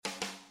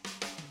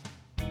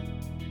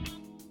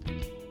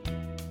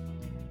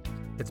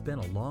It's been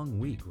a long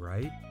week,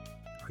 right?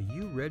 Are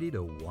you ready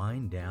to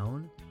wind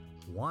down?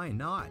 Why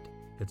not?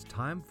 It's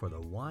time for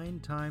the Wine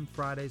Time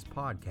Fridays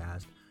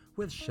podcast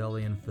with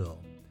Shelly and Phil.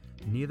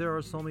 Neither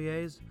are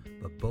sommeliers,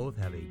 but both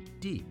have a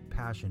deep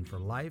passion for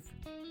life,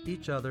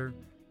 each other,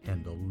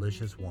 and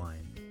delicious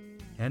wine.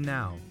 And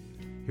now,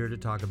 here to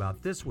talk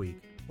about this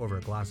week over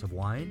a glass of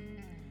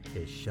wine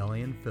is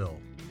Shelly and Phil.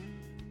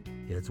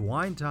 It's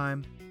wine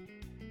time.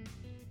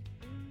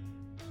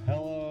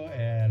 Hello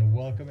and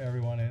welcome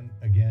everyone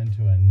again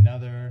to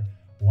another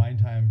Wine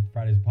Time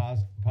Fridays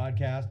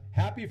podcast.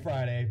 Happy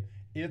Friday.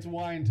 It's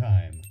wine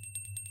time.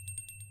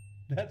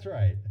 That's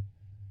right.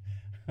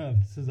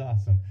 This is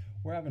awesome.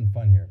 We're having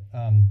fun here.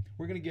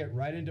 We're going to get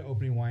right into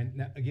opening wine.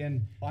 Now,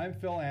 again, I'm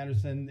Phil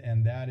Anderson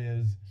and that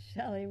is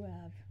Shelly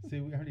Webb. See,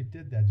 we already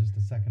did that just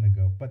a second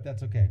ago, but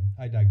that's okay.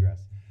 I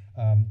digress.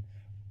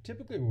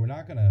 Typically, we're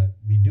not going to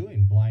be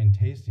doing blind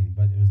tasting,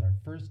 but it was our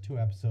first two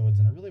episodes,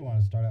 and I really want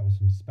to start out with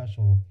some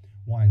special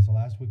wine. So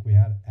last week we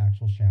had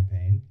actual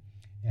champagne,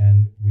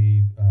 and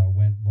we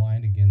went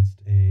blind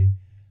against a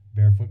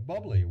Barefoot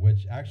Bubbly,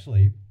 which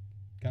actually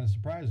kind of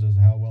surprised us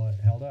how well it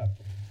held up.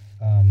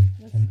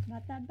 It's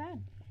not that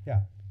bad.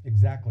 Yeah,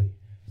 exactly.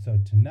 So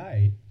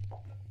tonight,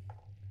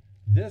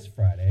 this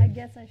Friday... I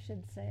guess I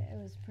should say it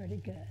was pretty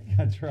good.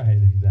 That's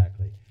right,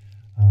 exactly.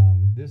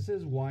 This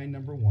is wine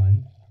number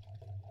one.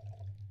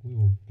 We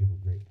will give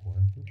a great pour.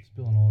 Oops,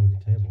 spilling all over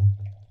the table.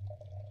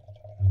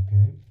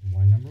 Okay,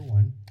 wine number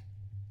one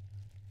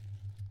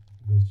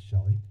goes to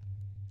Shelly.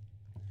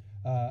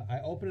 I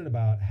opened it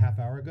about half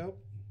hour ago,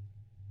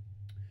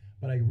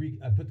 but I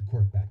put the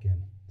cork back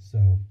in.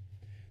 So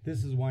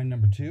this is wine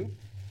number two.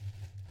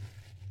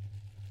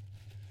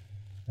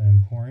 And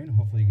I'm pouring.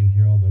 Hopefully you can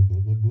hear all the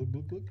glug, glug, glug,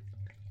 glug, glug.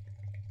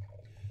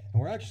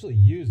 And we're actually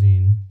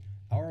using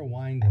our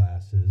wine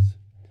glasses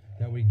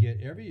that we get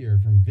every year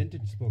from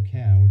Vintage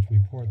Spokane, which we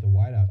pour at the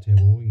whiteout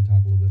table. We can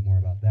talk a little bit more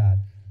about that.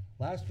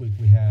 Last week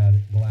we had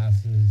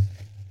glasses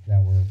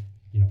that were,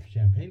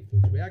 champagne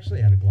flutes. We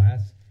actually had a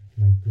glass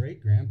from my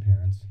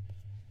great-grandparents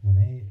when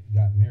they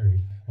got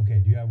married. Okay,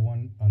 do you have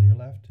one on your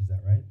left? Is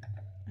that right?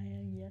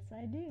 Yes,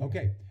 I do.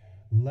 Okay,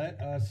 let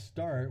us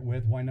start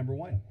with wine number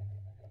one.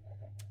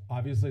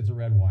 Obviously, it's a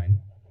red wine,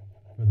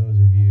 for those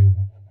of you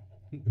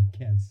who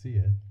can't see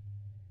it.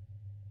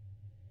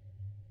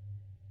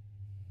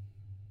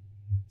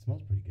 It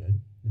smells pretty good.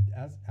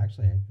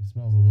 It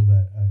smells a little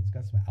bit, it's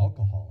got some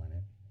alcohol in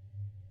it.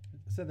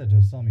 I said that to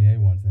a sommelier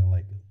once, and they're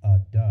like,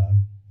 duh.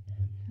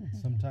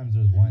 Sometimes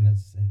there's wine that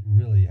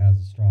really has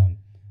a strong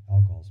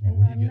alcohol smell.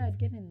 What do you I'm get? not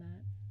getting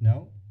that.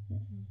 No?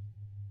 Mm-mm.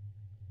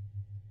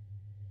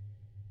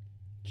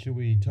 Should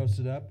we toast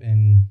it up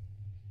and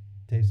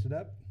taste it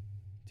up?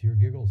 To your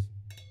giggles.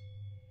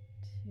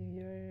 To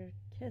your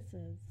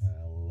kisses.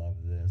 I love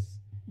this.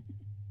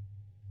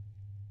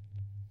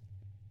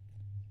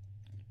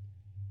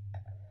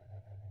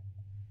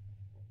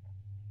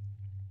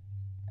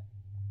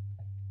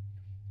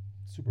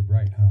 Super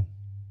bright, huh?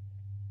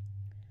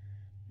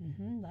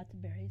 Lots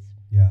of berries.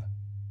 Yeah.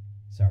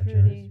 Sour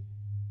Fruity. cherries.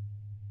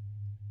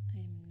 I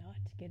am not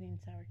getting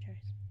sour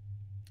cherries.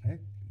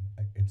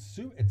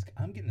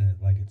 I'm getting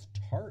it like it's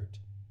tart.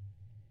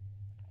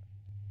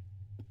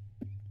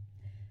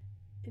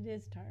 It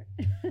is tart.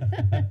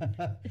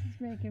 It's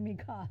making me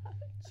cough.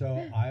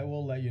 So I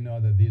will let you know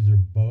that these are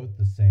both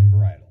the same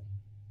varietal.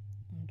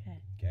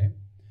 Okay. Okay.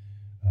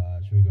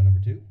 Should we go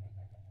number two?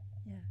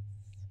 Yes.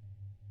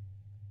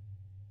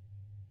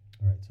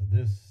 All right. So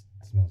this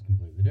smells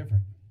completely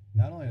different.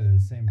 Not only are they the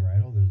same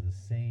varietal, they're the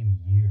same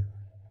year.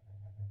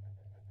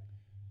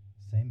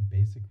 Same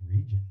basic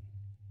region.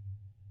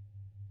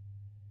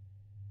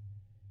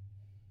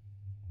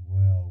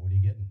 Well, what are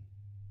you getting?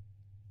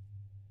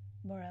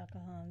 More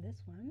alcohol on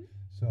this one.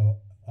 So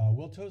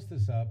we'll toast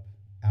this up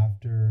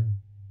after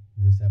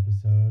this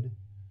episode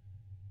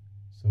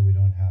so we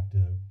don't have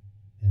to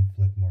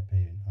inflict more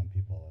pain on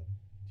people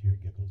to your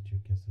giggles, to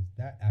your kisses.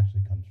 That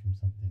actually comes from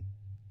something.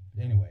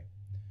 But anyway,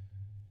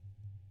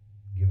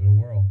 give it a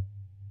whirl.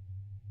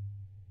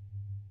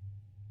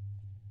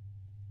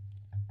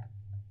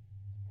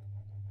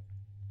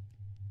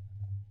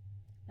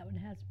 That one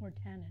has more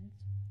tannins.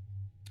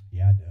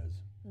 Yeah, it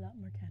does. A lot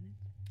more tannins.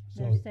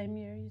 So They're same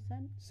year, you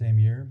said? same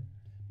year,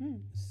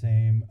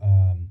 same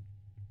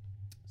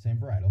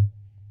varietal.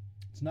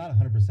 It's not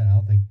 100%. I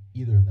don't think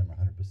either of them are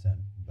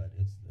 100%, but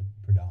it's the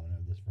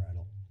predominant of this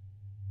varietal.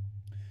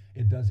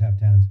 It does have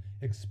tannins.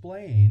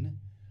 Explain,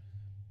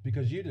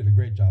 because you did a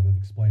great job of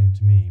explaining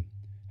to me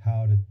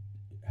how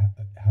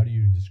do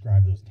you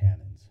describe those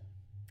tannins?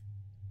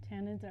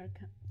 Tannins are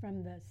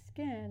from the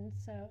skin,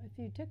 so if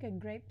you took a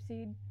grape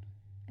seed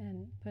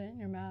and put it in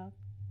your mouth,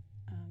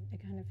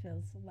 it kind of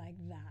feels like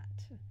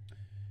that.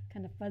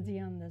 Kind of fuzzy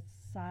on the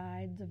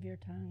sides of your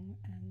tongue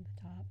and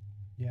the top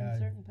in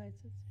certain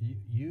places.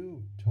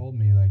 You told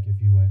me, like,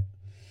 if you went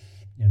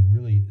and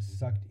really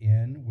sucked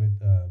in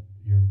with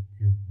your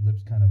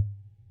lips kind of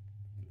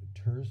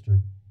tersed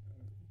or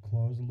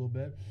closed a little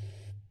bit,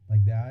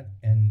 like that,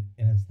 and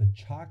it's the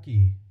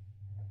chalky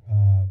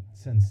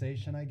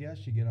sensation, I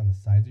guess, you get on the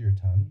sides of your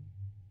tongue.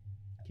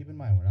 keep in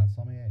mind, we're not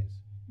sommeliers.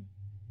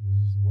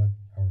 This is what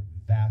our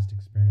vast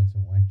experience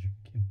in wine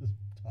drinking has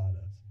taught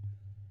us.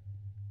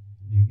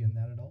 You getting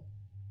that at all?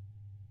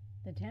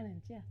 The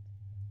tannins, yes.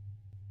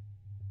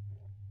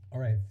 All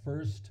right,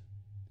 first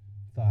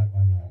thought.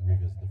 I'm going to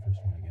revisit the first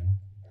one again.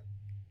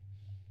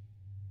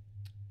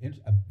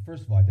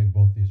 First of all, I think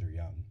both these are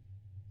young.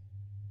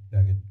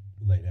 That could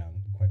lay down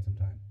quite some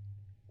time.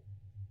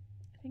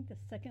 I think the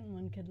second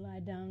one could lie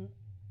down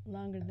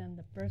longer than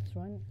the first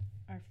one.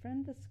 Our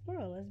friend the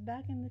squirrel is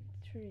back in the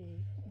tree.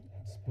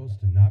 It's supposed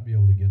to not be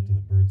able to get to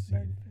the bird seed,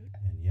 Bird food.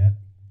 and yet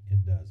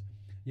it does.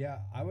 Yeah,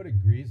 I would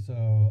agree.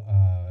 So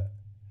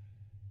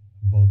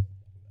both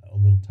a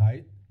little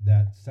tight.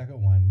 That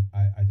second one,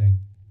 I think,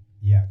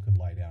 yeah, could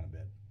lie down a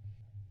bit.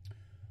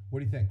 What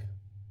do you think?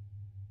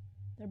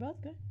 They're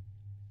both good.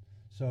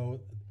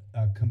 So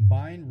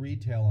combined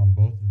retail on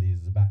both of these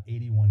is about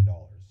 $81.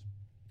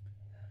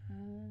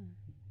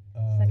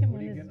 Second what one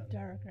are you is getting?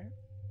 darker.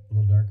 A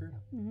little darker?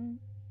 Mm-hmm.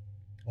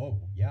 Oh,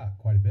 yeah,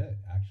 quite a bit,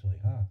 actually,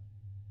 huh?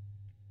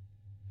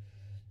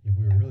 If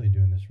we were really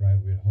doing this right,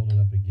 we'd hold it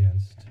up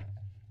against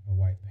a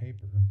white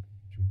paper,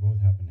 which we both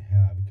happen to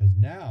have, because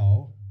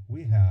now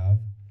we have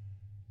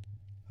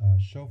a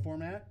show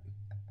format,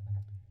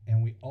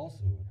 and we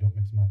also, don't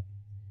mix them up,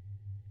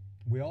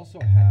 we also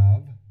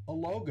have a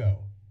logo.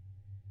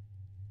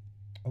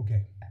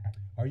 Okay,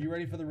 are you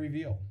ready for the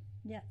reveal?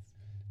 Yes.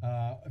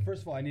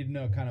 First of all, I need to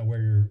know kind of where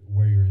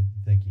you're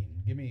thinking.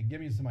 Give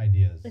me some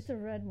ideas. It's a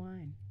red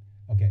wine.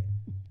 Okay.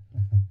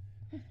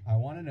 I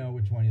want to know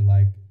which one you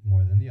like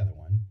more than the other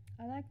one.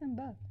 I like them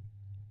both.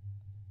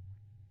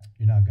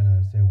 You're not going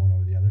to say one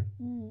over the other?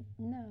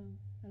 No,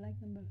 I like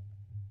them both.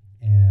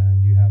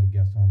 And do you have a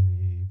guess on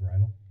the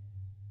varietal?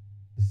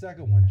 The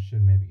second one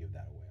should maybe give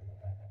that away a little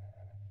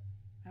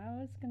bit. I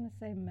was going to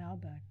say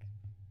Malbec.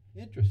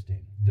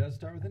 Interesting. Does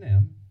start with an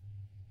M.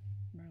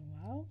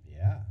 Merlot?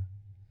 Yeah.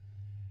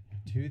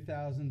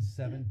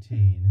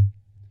 2017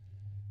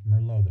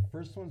 Merlot. The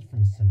first one's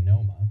from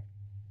Sonoma.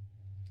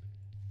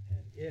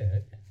 And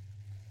it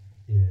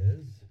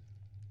is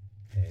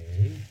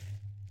a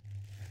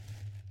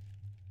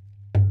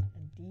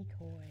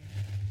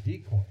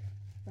decoy.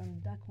 From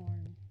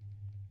Duckhorn.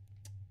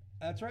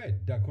 That's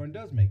right. Duckhorn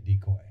does make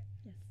decoy.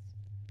 Yes.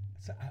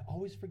 So I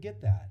always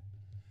forget that.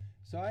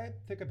 So I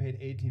think I paid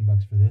 $18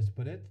 for this,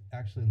 but it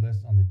actually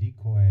lists on the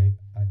decoy.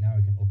 Now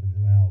I can open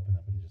it. I'll open it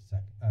up in just a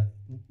sec.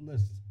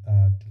 Lists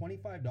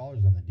 $25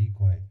 on the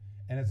decoy,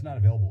 and it's not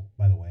available,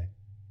 by the way,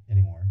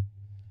 anymore.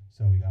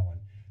 So we got one.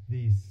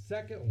 The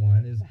second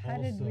one is How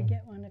also. did we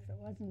get one if it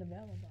wasn't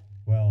available?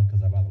 Well,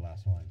 because I bought the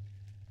last one.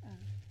 Uh,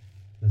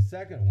 The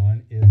second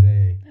one is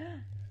a.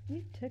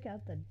 You took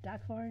out the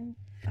Duckhorn?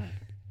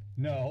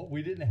 No,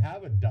 we didn't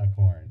have a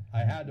Duckhorn. I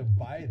had to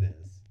buy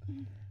this.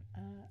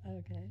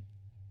 Okay.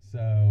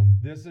 So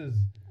this is.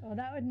 Well,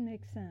 that would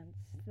make sense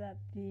that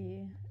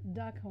the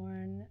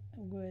Duckhorn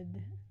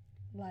would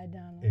lie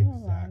down a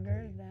little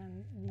longer Exactly.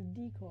 than the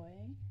decoy.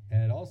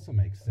 And it also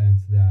makes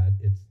sense that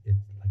it's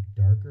like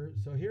darker.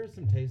 So here are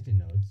some tasting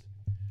notes.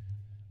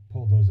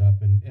 Pull those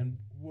up and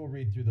we'll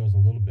read through those a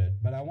little bit.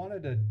 But I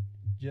wanted to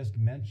just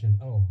mention,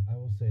 I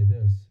will say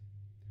this.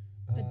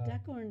 But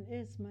Duckhorn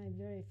is my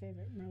very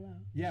favorite Merlot.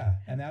 Yeah,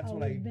 and that's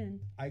what Always been.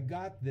 I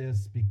got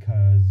this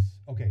because,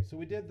 okay, so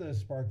we did the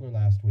Sparkler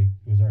last week.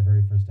 It was our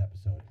very first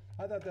episode.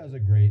 I thought that was a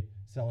great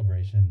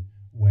celebration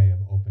way of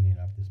opening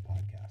up this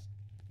podcast.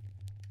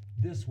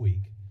 This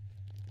week,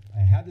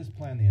 I had this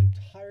plan the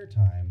entire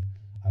time.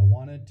 I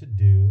wanted to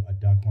do a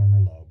Duckhorn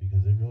Merlot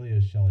because it really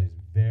is Shelley's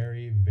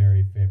very,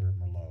 very favorite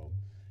Merlot.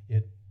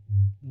 It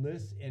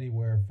lists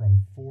anywhere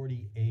from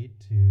 48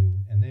 to,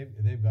 and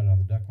they've got it on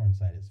the Duckhorn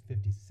side, it's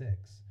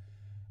 56.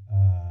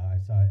 I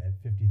saw it at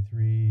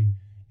 53,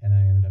 and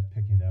I ended up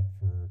picking it up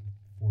for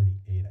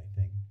 48, I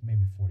think,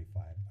 maybe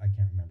 45. I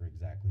can't remember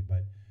exactly,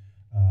 but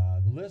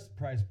the list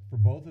price for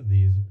both of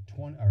these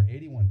are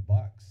 $81.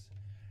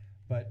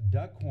 But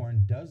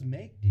Duckhorn does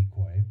make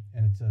decoy,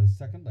 and it's a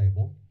second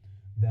label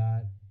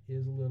that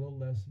is a little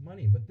less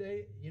money. But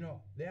they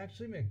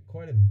actually make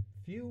quite a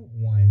few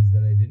wines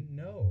that I didn't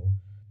know.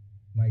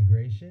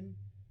 Migration,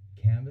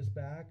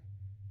 Canvasback,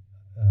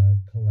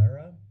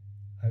 Calera.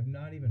 I've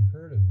not even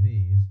heard of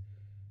these,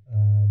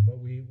 but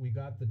we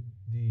got the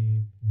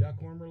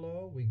Duckhorn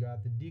Merlot, we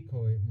got the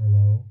Decoy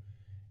Merlot,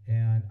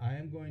 and I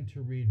am going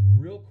to read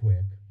real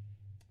quick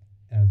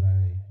as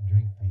I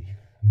drink the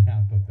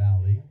Napa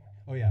Valley.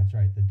 Oh yeah, that's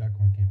right, the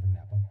Duckhorn came from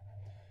Napa.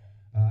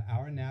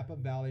 Our Napa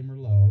Valley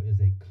Merlot is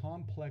a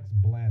complex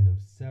blend of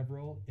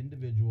several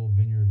individual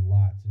vineyard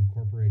lots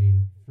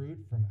incorporating fruit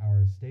from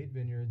our estate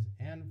vineyards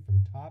and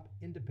from top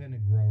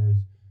independent growers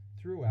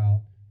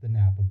throughout the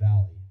Napa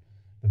Valley.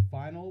 The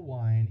final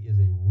wine is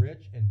a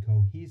rich and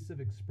cohesive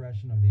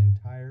expression of the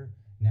entire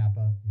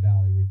Napa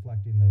Valley,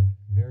 reflecting the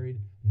varied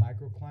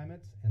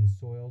microclimates and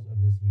soils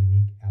of this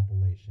unique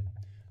appellation.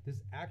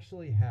 This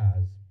actually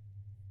has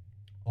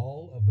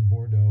all of the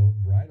Bordeaux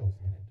varietals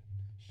in it.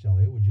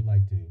 Shelley, would you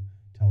like to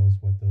tell us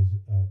what those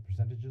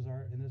percentages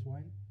are in this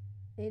wine?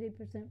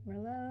 80%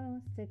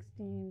 Merlot,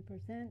 16%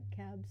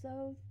 Cab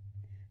Sauv,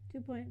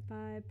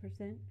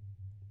 2.5%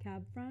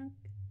 Cab Franc,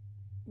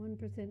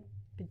 1%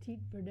 Petit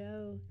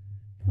Verdot,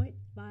 0.5%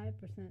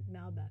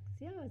 Malbec.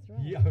 See, I was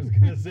right. Yeah, I was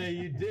going to say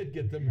you did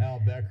get the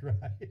Malbec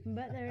right.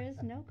 But there is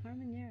no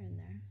Carmenere in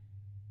there.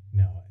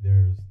 No,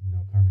 there's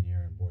no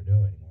Carmenere in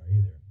Bordeaux anymore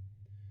either.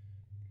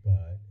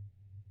 But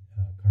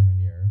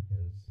Carmenere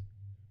is,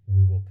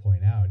 we will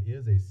point out,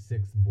 is a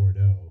 6th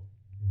Bordeaux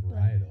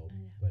varietal,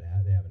 but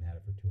they haven't had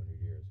it for 200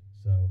 years.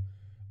 So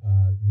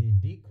the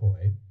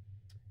Decoy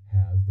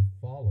has the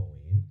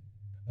following: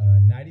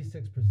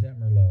 96%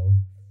 Merlot,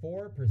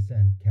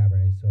 4%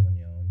 Cabernet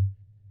Sauvignon,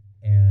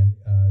 and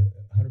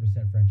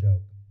 100% French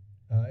oak.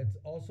 It's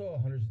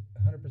also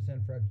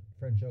 100%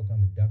 French oak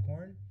on the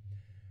Duckhorn,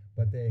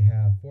 but they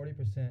have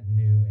 40%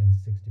 new and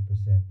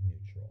 60%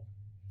 neutral.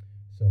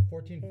 So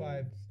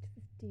 14.5. Aged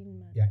 15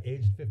 months. Yeah,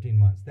 aged 15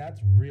 months.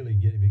 That's really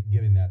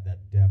giving that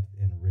depth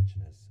and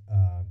richness.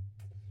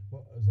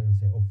 What was I going to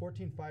say? Oh,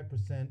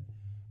 14.5%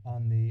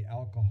 on the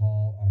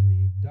alcohol on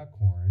the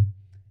Duckhorn,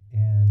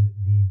 and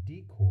the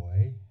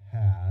Decoy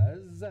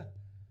has,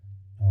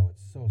 oh,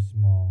 it's so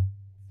small,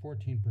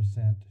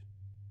 14%,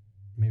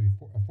 maybe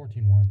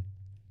 14.1,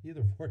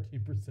 either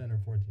 14%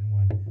 or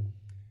 14.1.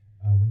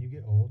 When you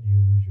get old, you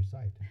lose your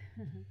sight.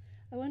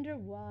 I wonder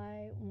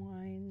why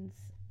wines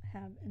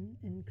have an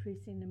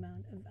increasing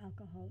amount of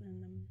alcohol in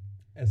them.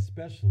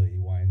 Especially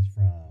wines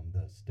from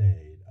the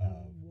state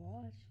of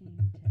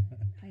Washington.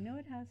 I know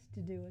it has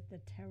to do with the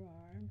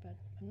terroir, but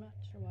I'm not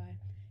sure why.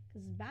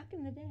 Because back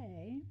in the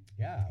day,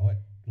 yeah, what,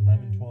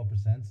 11,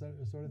 12%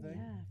 sort of thing?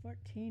 Yeah,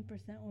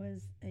 14%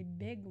 was a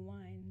big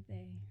wine,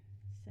 they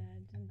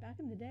said. And back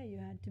in the day, you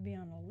had to be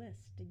on a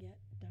list to get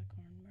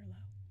Duckhorn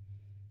Merlot.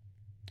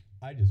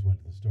 I just went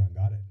to the store and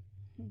got it.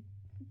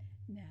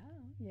 Now,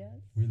 yes.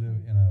 We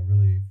live in a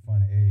really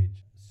fun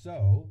age.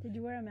 So, did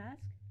you wear a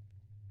mask?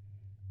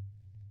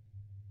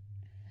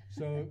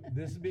 So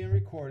this is being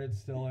recorded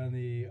still in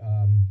the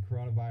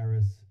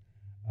coronavirus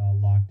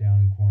lockdown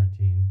and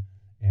quarantine,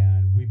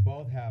 and we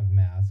both have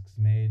masks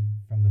made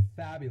from the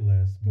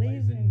fabulous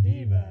Blazing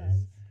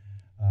Divas.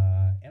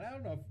 And I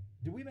don't know,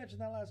 did we mention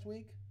that last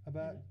week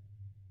about?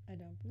 I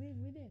don't believe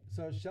we did.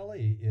 So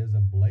Shelly is a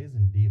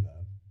Blazing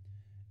Diva,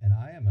 and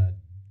I am a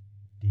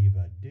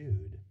Diva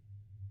dude.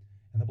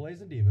 And the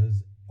Blazing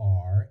Divas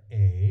are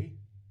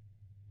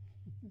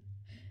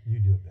you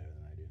do it better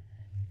than I do.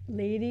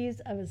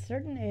 Ladies of a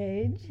certain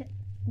age.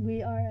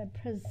 We are a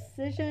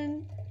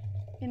precision,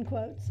 in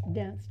quotes,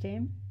 dance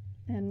team,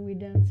 and we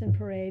dance in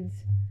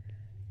parades,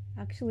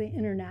 actually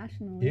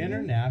internationally.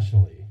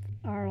 Internationally.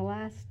 Our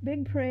last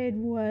big parade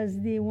was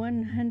the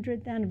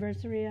 100th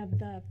anniversary of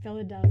the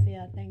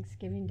Philadelphia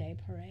Thanksgiving Day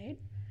Parade.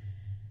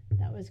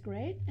 That was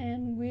great,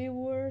 and we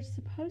were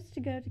supposed to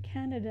go to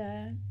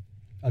Canada.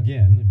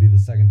 Again, it'd be the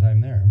second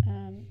time there.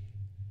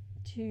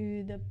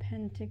 To the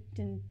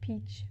Penticton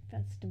Peach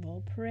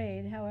Festival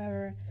Parade.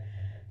 However,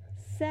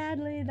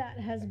 sadly, that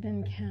has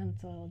been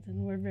canceled,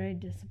 and we're very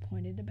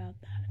disappointed about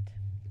that.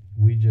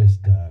 We just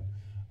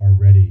are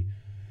ready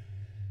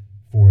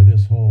for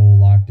this whole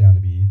lockdown to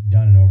be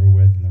done and over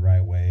with in the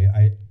right way.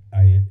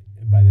 I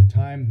by the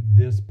time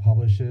this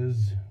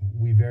publishes,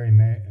 we very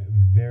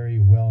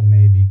well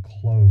may be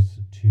close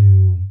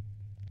to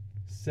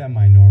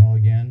semi-normal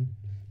again,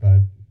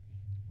 but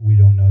we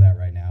don't know that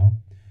right now.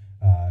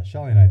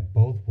 Shelly and I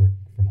both work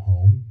from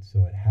home,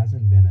 so it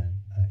hasn't been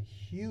a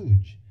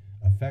huge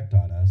effect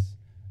on us.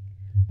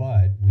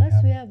 But we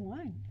have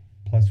wine.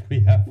 Plus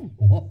we have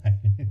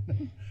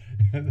wine.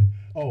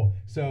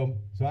 So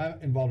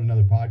I'm involved in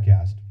another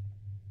podcast,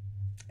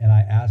 and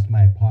I asked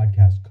my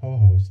podcast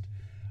co-host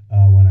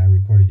when I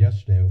recorded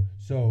yesterday,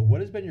 so what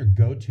has been your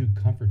go-to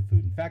comfort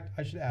food? In fact,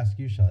 I should ask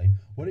you, Shelly,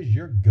 what is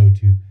your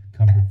go-to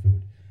comfort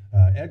food?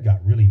 Ed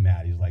got really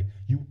mad. He's like,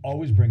 you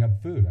always bring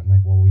up food. I'm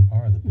like, well, we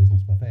are the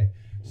business buffet.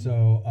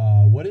 So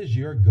what is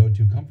your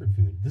go-to comfort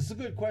food? This is a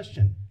good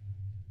question.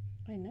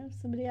 I know.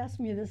 Somebody asked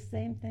me the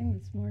same thing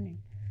this morning.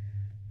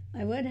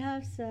 I would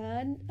have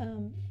said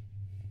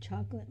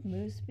chocolate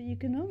mousse, but you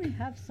can only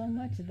have so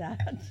much of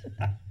that.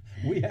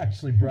 We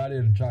actually brought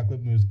in a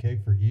chocolate mousse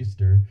cake for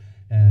Easter,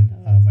 and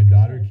my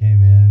daughter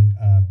came in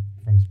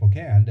from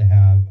Spokane to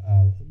have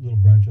a little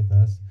brunch with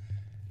us,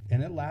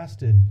 and it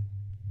lasted,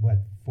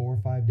 4 or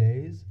 5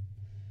 days?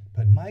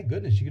 But my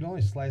goodness, you could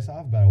only slice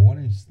off about a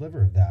 1-inch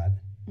sliver of that.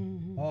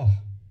 Mm-hmm. Oh,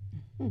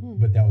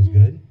 but that was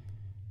good.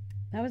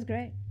 That was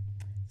great.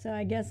 So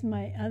I guess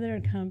my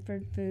other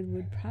comfort food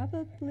would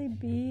probably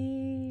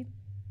be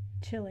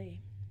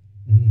chili.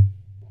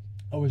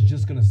 I was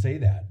just going to say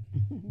that,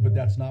 but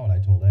that's not what I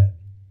told Ed.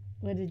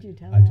 What did you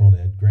tell Ed? I told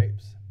Ed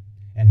grapes.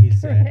 And he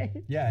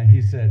said,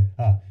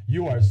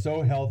 you are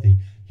so healthy.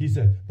 He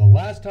said, the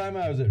last time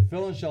I was at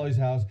Phil and Shelly's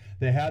house,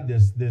 they had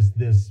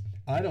this,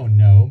 I don't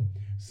know,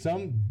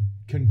 some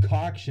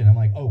concoction. I'm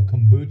like, oh,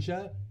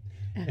 kombucha?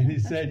 And he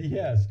said,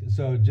 yes.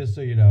 So just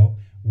so you know,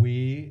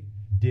 we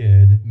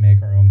did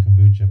make our own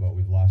kombucha, but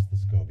we've lost the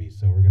SCOBY.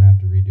 So we're going to have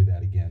to redo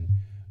that again.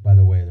 By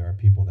the way, there are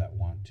people that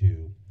want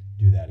to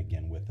do that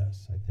again with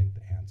us. I think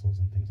the Ansels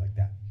and things like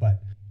that.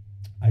 But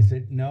I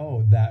said,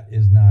 no, that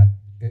is not,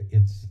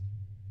 it's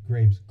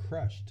grapes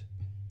crushed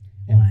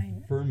and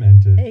Wine.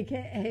 fermented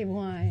AKA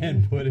wine.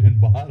 and put in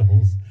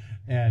bottles.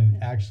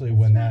 And actually, it's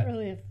when not that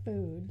really a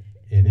food.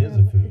 it It's is more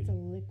a of food, It's a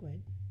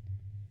liquid.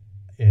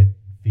 it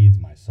feeds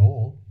my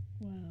soul.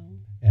 Wow.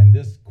 And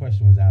this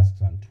question was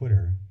asked on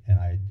Twitter, and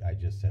I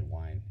just said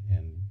wine,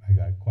 and I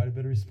got quite a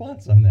bit of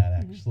response on that,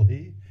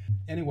 actually.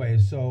 Anyway,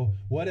 so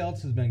what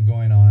else has been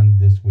going on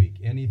this week?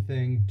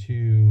 Anything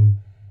to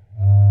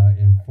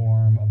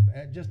inform,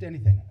 just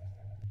anything?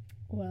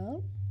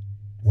 Well,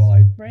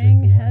 I drink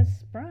spring the wine. has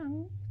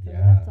sprung, so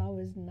Yeah. that's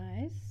always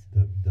nice.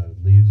 The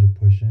leaves are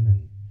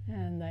pushing,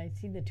 And I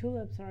see the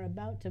tulips are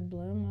about to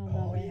bloom,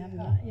 although Oh, they have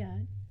yeah. not yet.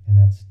 and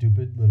that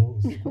stupid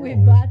little squirrel We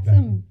is bought back.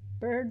 some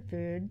bird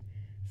food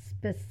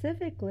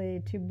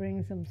specifically to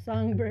bring some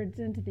songbirds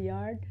into the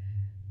yard,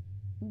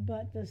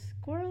 but the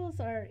squirrels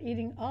are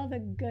eating all the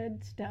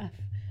good stuff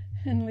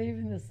and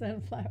leaving the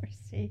sunflower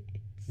seeds.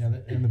 Yeah,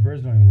 and the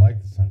birds don't even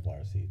like the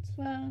sunflower seeds.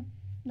 Well,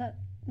 not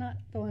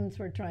the ones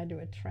we're trying to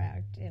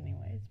attract,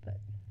 anyways. But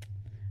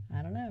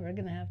I don't know. We're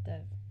gonna have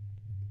to.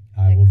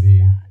 I will Fix be.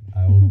 that.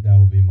 That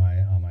will be my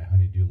on my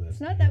honey-do list.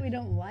 It's not that we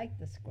don't like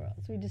the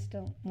squirrels. We just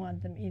don't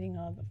want them eating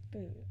all the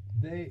food.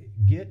 They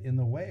get in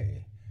the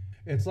way.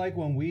 It's like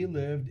when we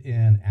lived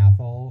in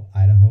Athol,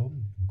 Idaho.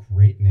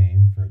 Great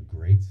name for a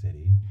great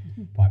city.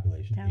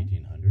 Population Town?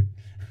 1,800.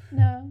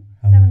 No,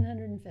 How many?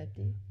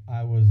 750.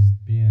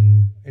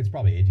 It's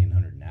probably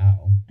 1,800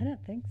 now. I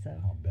don't think so.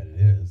 I'll bet it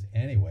is.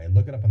 Anyway,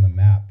 look it up on the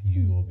map.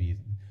 You will be.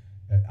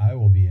 I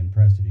will be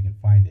impressed if you can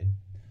find it.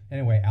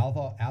 Anyway,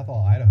 Athol,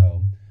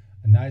 Idaho,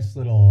 a nice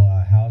little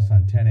house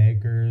on 10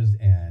 acres,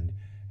 and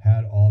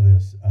had all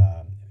this.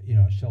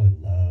 Shelley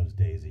loves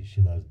daisies.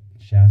 She loves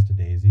Shasta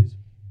daisies,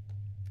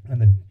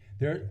 and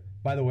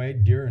by the way,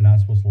 deer are not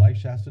supposed to like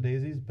Shasta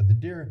daisies, but the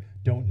deer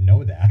don't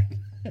know that.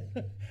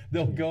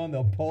 They'll go and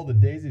they'll pull the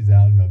daisies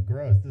out and go,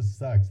 gross, this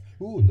sucks.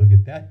 Ooh, look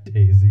at that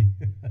daisy.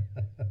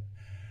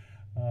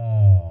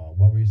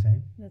 What were you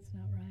saying? That's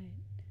not right.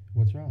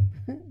 What's wrong?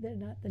 They're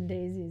not the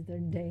daisies. They're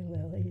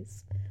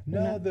daylilies.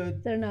 No,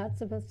 They're not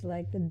supposed to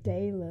like the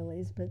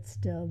daylilies, but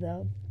still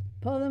they'll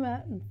pull them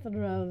out and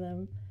throw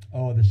them.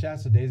 the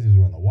Shasta daisies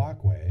were on the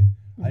walkway.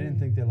 I didn't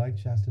think they liked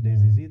Shasta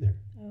daisies either.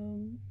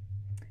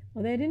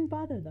 Well, they didn't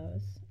bother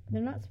those.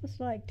 They're not supposed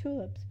to like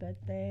tulips, but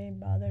they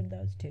bothered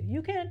those too.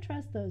 You can't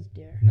trust those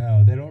deer.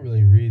 No, they don't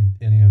really read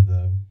any of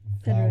the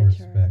flower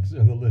Literature. specs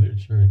or the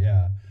literature.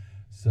 Yeah.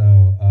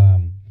 So,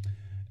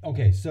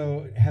 okay.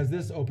 So, has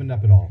this opened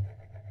up at all?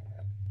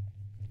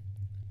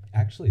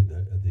 Actually,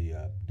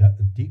 the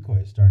decoy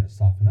is starting to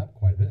soften up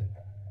quite a bit.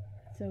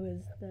 So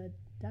is the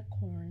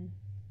duckhorn.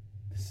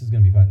 This is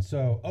going to be fun.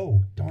 So,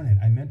 darn it.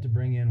 I meant to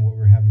bring in what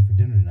we're having for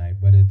dinner tonight,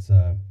 but it's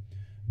a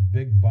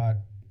Big Bot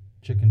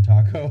chicken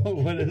taco.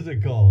 What is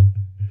it called?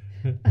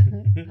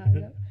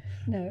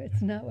 No,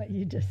 it's not what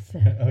you just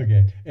said.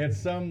 Okay. It's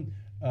some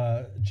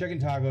chicken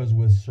tacos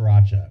with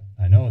sriracha.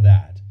 I know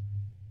that.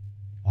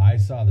 I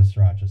saw the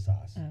sriracha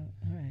sauce. Oh,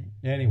 all right.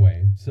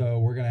 Anyway, so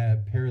we're going to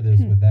pair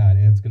this with that,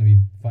 and it's going to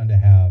be fun to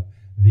have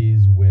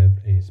these with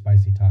a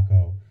spicy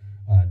taco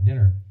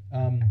dinner.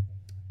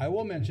 I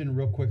will mention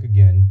real quick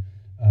again,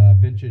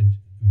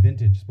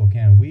 Vintage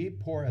Spokane. We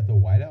pour at the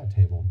whiteout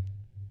table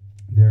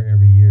there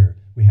every year.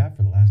 We have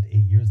for the last 8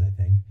 years, I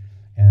think.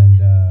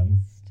 And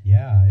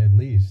at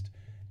least.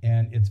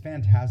 And it's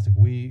fantastic.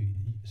 We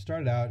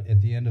started out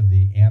at the end of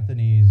the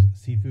Anthony's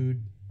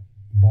Seafood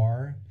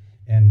Bar,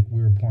 and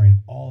we were pouring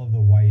all of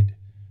the white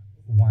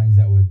wines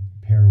that would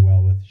pair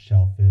well with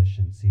shellfish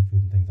and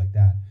seafood and things like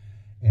that.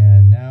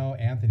 And now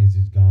Anthony's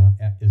is gone,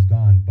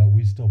 but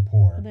we still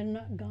pour. Well, they're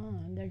not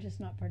gone. They're just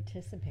not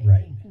participating.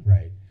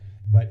 Right.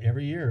 But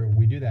every year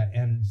we do that.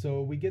 And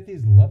so we get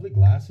these lovely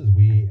glasses.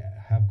 We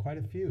have quite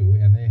a few,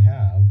 and they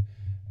have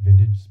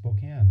Vintage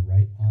Spokane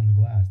right on the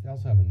glass. They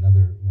also have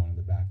another one in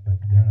the back, but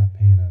they're not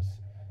paying us,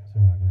 so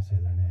we're not going to say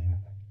their name.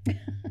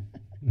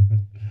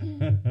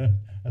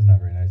 That's not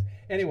very nice.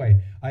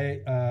 Anyway,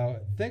 I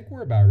think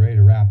we're about ready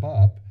to wrap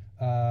up.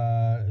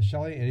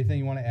 Shelley, anything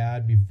you want to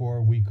add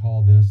before we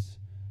call this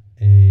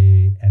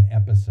an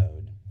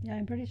episode? Yeah,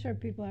 I'm pretty sure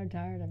people are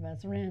tired of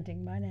us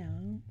ranting by now.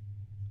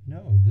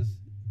 No,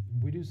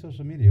 we do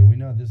social media. We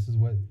know this is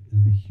what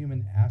the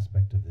human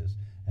aspect of this,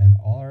 and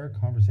all our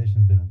conversation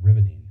has been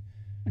riveting.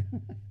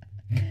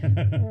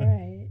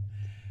 Right.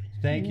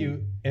 Thank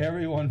you,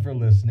 everyone, for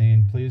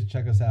listening. Please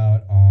check us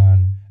out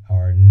on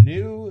our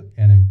new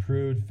and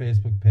improved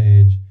Facebook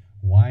page,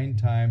 Wine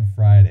Time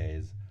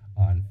Fridays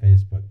on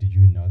Facebook. Did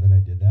you know that I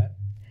did that?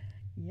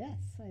 Yes,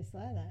 I saw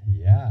that.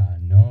 Yeah,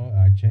 no,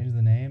 I changed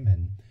the name.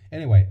 And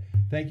anyway,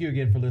 thank you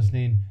again for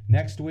listening.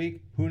 Next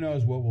week, who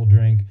knows what we'll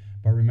drink,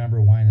 but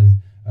remember,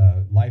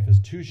 life is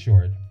too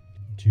short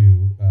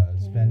to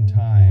spend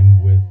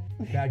time with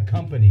bad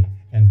company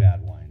and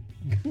bad wine.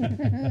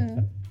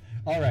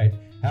 All right,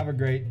 have a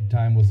great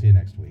time. We'll see you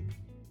next week.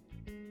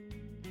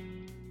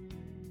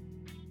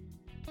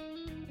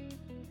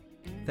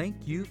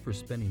 Thank you for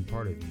spending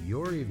part of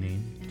your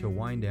evening to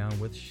wind down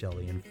with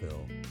Shelley and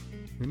Phil.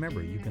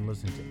 Remember, you can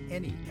listen to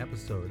any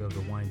episode of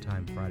the Wine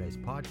Time Fridays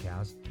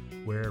podcast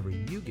wherever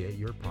you get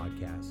your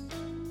podcasts.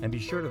 And be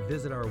sure to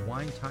visit our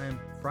Wine Time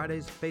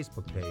Fridays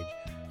Facebook page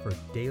for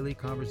daily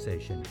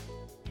conversation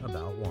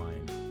about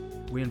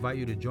wine. We invite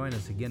you to join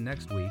us again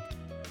next week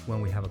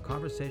when we have a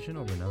conversation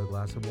over another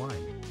glass of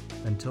wine.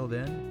 Until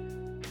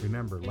then,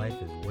 remember,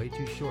 life is way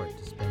too short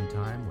to spend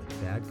time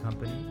with bad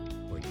company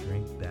or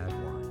drink bad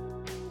wine.